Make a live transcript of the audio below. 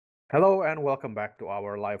Hello and welcome back to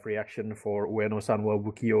our live reaction for Ueno-san wa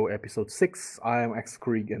Bukiyou episode 6. I am X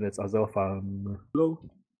Krieg and it's Azelfan. Hello.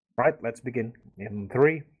 Right, let's begin. In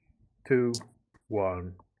 3, 2,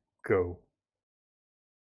 1, go.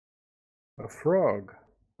 A frog.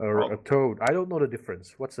 Or a toad. I don't know the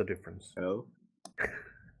difference. What's the difference? Hello.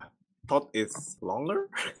 Thought it's longer?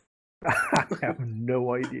 I have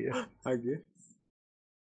no idea. I guess.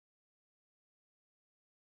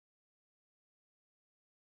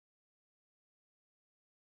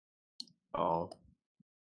 Oh.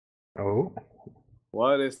 Oh.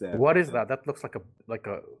 What is that? What is that? That looks like a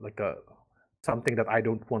something that I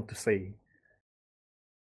don't want to say.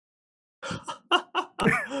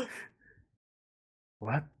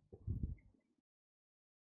 What?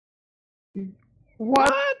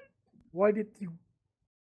 What? Why did you?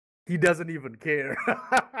 He doesn't even care.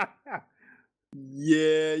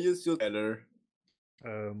 Yeah, you should better.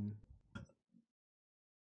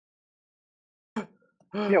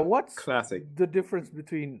 Yeah, what's classic? The difference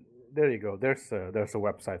between? There you go. There's a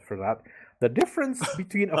website for that. The difference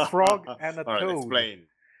between a frog and a toad. Explain.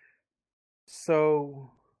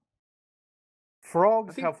 So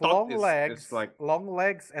frogs have long legs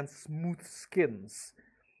and smooth skins.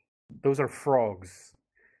 Those are frogs.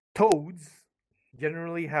 Toads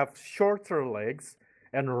generally have shorter legs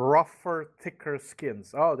and rougher, thicker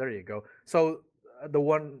skins. Oh, there you go. So the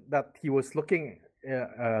one that he was looking,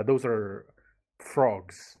 those are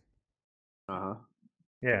frogs.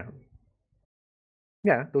 Yeah.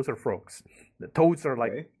 Yeah, those are frogs. The toads are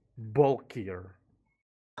like bulkier.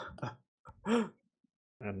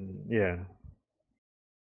 And yeah.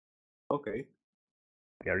 Okay.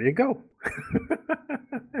 There you go.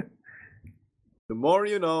 The more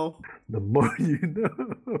you know. The more you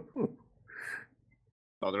know.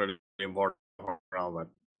 Not really important around, but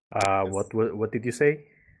what did you say?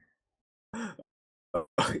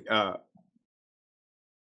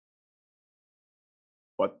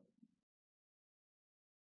 What?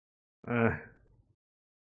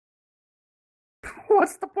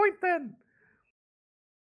 What's the point then?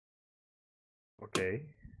 Okay.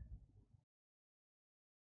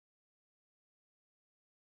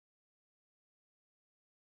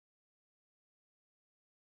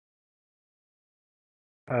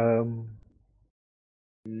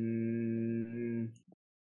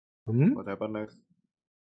 What happened next?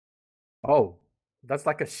 Oh, that's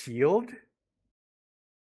like a shield?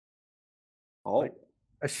 Oh. Like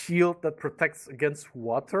a shield that protects against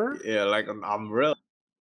water? Yeah, like an umbrella.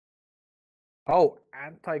 Oh,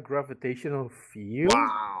 anti-gravitational field?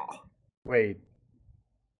 Wow. Wait.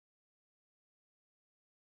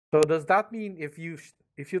 So does that mean if you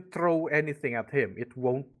throw anything at him, it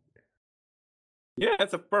won't? Yeah,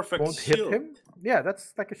 it's a perfect won't shield. hit him? Yeah,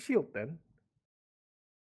 that's like a shield then.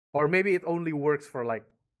 Or maybe it only works for like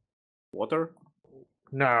water?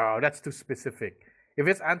 No, that's too specific. If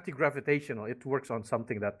it's anti-gravitational, it works on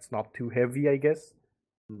something that's not too heavy, I guess.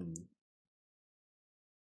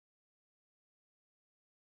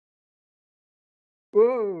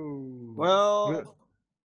 Whoa.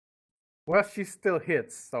 Well, she still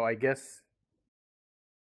hits, so I guess.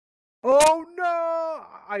 Oh no!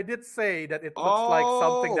 I did say that it looks like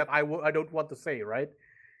something that I don't want to say, right?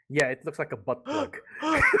 Yeah, it looks like a butt plug.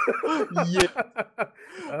 Yeah.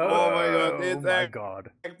 Oh my god! Oh my god!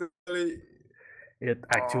 It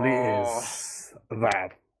actually is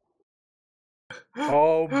that.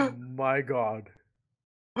 Oh my god!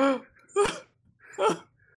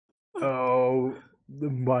 Oh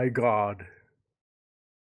my god!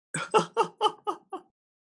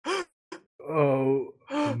 Oh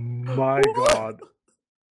my god!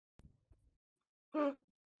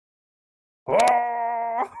 Oh!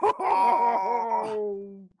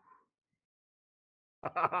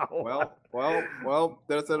 Well,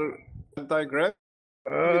 there's an anti-gravity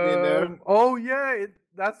in there. Oh yeah,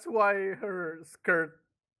 that's why her skirt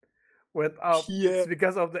went up. Yeah. It's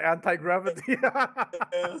because of the anti-gravity.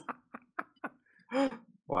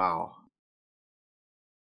 Wow.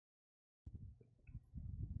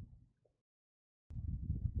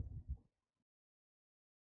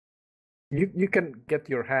 You can get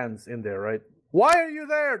your hands in there, right? Why are you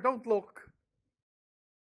there? Don't look.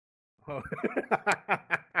 Oh.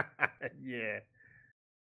 Yeah.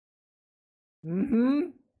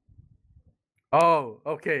 Oh,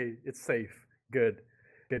 okay. It's safe. Good.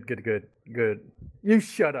 Good. You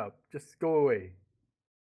shut up. Just go away.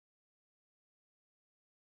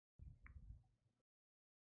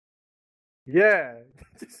 Yeah.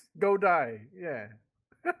 Just go die. Yeah.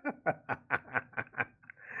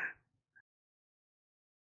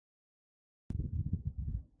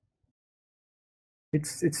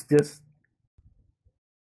 It's just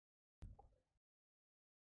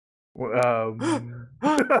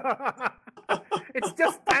It's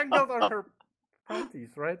just tangled on her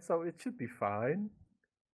panties, right? So it should be fine.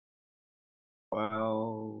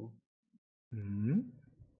 Well,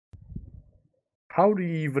 how do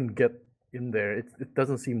you even get in there? It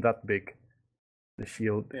doesn't seem that big. The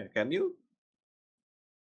shield. yeah, can you?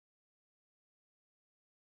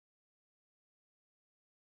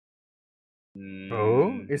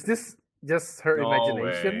 Oh, is this just her No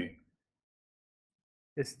imagination? way.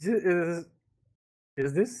 Is this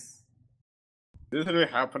This is really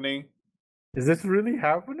happening? Is this really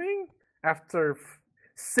happening after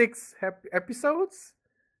 6 episodes?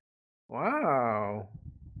 Wow.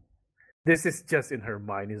 This is just in her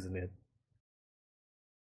mind, isn't it?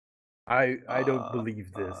 I don't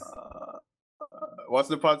believe this. What's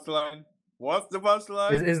the punchline? What's the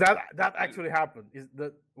punchline? Is that actually happened? Is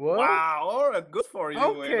that what? Wow, alright, good for you.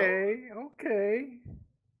 Okay, Ueno. okay.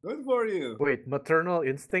 Good for you. Wait, maternal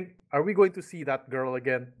instinct? Are we going to see that girl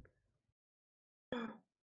again?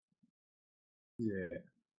 Yeah.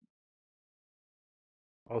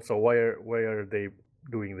 Also, why are they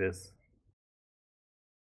doing this?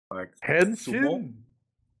 Like Henshin.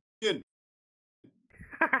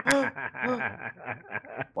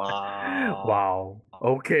 Wow. Wow.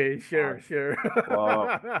 Okay, sure.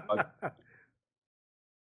 Wow.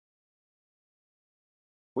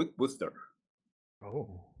 Quick booster.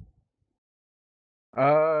 Oh.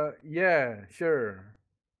 Yeah, sure.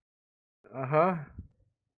 Uh-huh.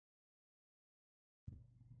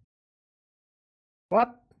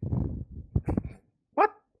 What?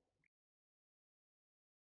 What?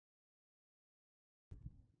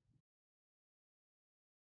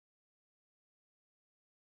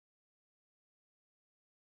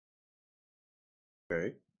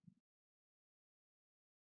 Okay.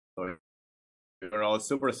 So you're all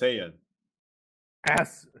Super Saiyan.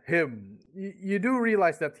 As him. You do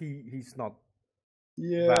realize that he's not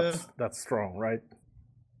that strong, right?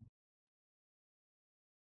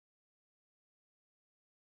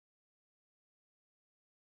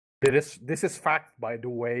 This is fact, by the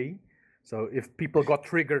way. So if people got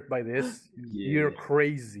triggered by this, you're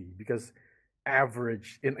crazy, because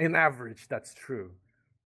in average that's true.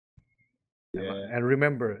 Yeah. And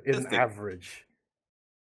remember, in average.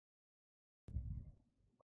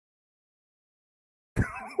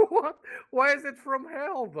 What? Why is it from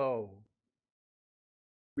hell though?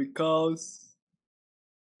 Because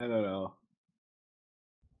I don't know.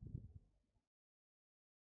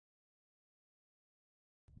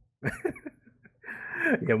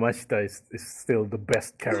 Yamashita is still the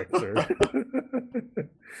best character.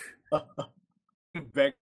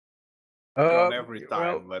 Back on every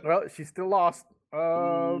time, well, she still lost.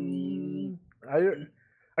 Are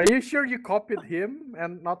you sure you copied him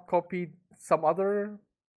and not copied some other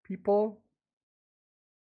people?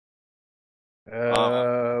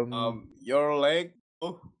 Your leg.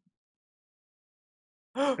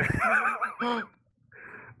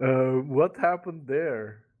 What happened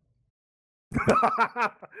there?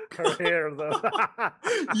 Her hair, though.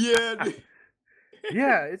 Yeah.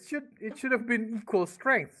 Yeah, it should have been equal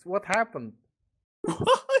strength. What happened?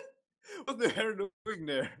 What's the hair doing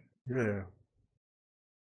there? Yeah.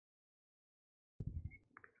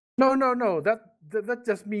 No. That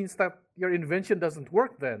just means that your invention doesn't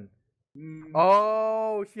work then.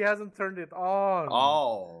 Oh, she hasn't turned it on.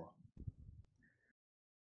 Oh.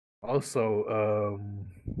 Also,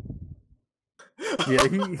 yeah,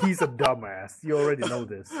 he's a dumbass. You already know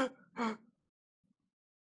this.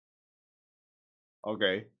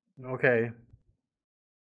 Okay. Okay.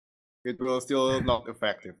 It will still not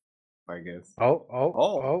effective, I guess.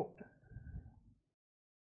 Oh.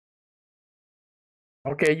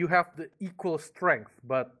 Okay, you have the equal strength,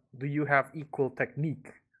 but do you have equal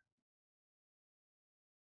technique?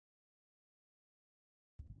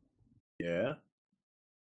 Yeah.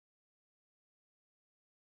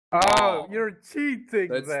 Oh, you're cheating.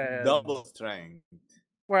 That's then. Double strength.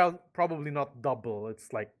 Well, probably not double.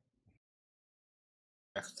 It's like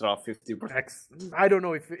extra 50%. I don't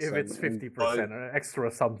know if it's 50% or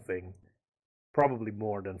extra something. Probably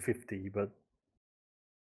more than 50, but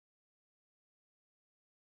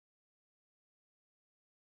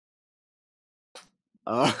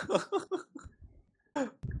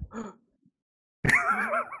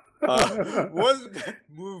what's that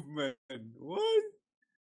movement? What?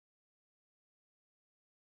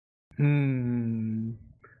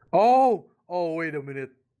 Oh, wait a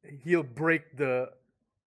minute. He'll break the.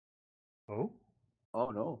 Oh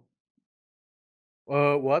no.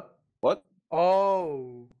 What? What?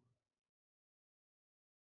 Oh.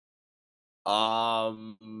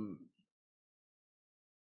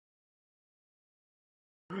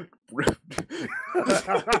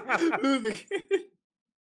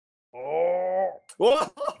 Oh.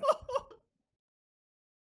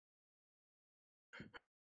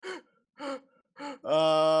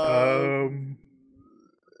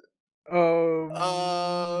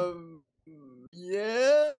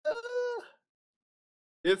 Yeah.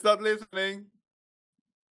 It's not listening.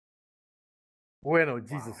 Bueno,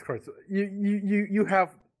 Jesus Christ. You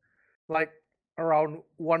have like around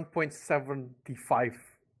 1.75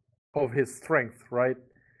 of his strength, right?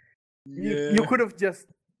 Yeah. You could have just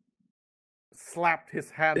slapped his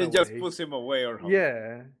hand away. Just push him away or something.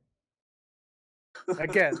 Yeah.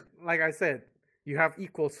 Again, like I said, you have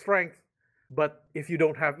equal strength, but if you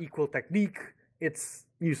don't have equal technique, it's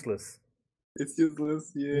useless. It's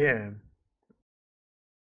useless, yeah.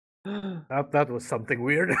 That was something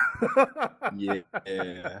weird.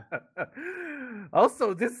 Yeah.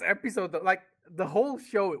 Also, this episode, like the whole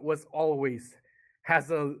show, it was always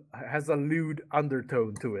has a lewd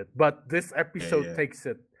undertone to it, but this episode takes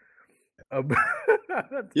it.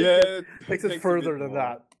 Takes it further than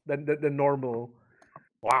that, than the normal.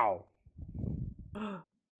 Wow.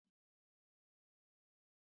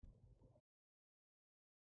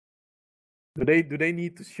 Do they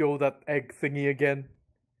need to show that egg thingy again?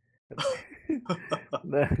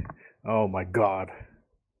 Oh my god.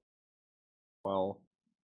 Well.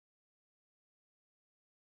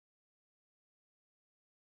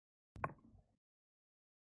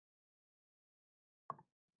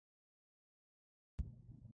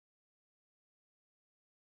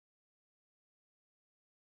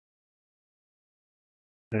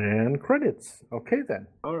 And credits. Okay then.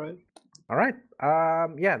 All right.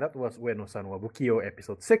 Yeah, that was Ueno-san wa Bukiyou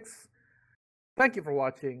episode 6. Thank you for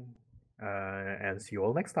watching, and see you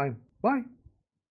all next time. Bye.